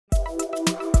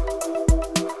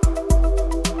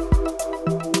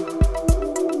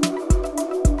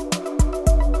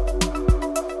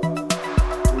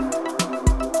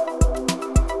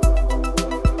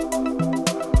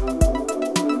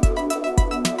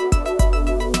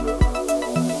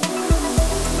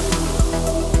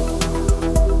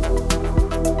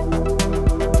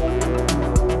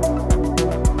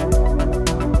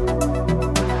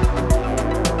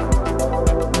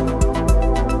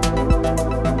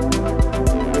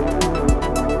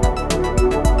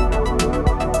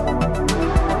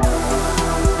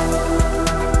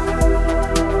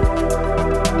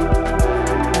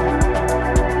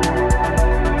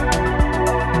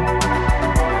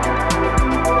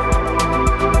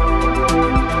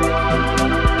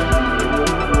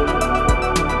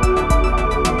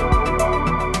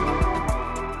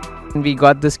We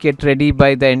got this kit ready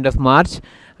by the end of March,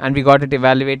 and we got it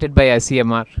evaluated by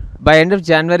ICMR. By end of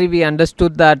January, we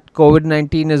understood that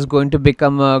COVID-19 is going to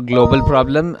become a global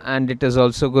problem, and it is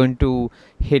also going to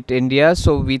hit India.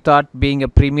 So we thought, being a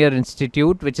premier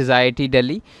institute, which is IIT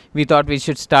Delhi, we thought we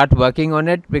should start working on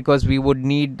it because we would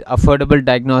need affordable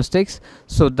diagnostics.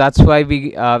 So that's why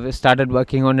we started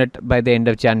working on it by the end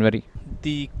of January.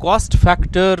 The cost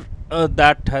factor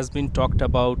that has been talked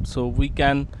about, so we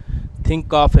can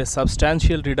think of a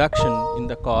substantial reduction in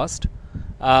the cost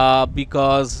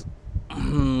because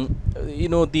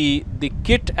the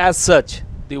kit as such,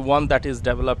 the one that is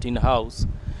developed in house,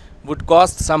 would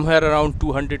cost somewhere around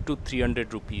 200 to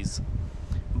 300 rupees.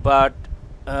 But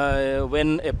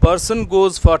when a person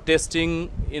goes for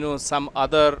testing, some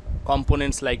other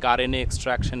components like RNA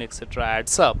extraction, etc.,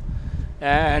 adds up,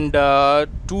 and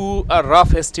to a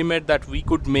rough estimate that we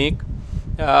could make,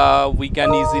 we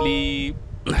can easily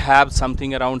have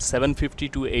something around 750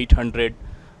 to 800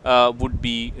 would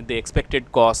be the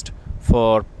expected cost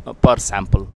for per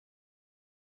sample.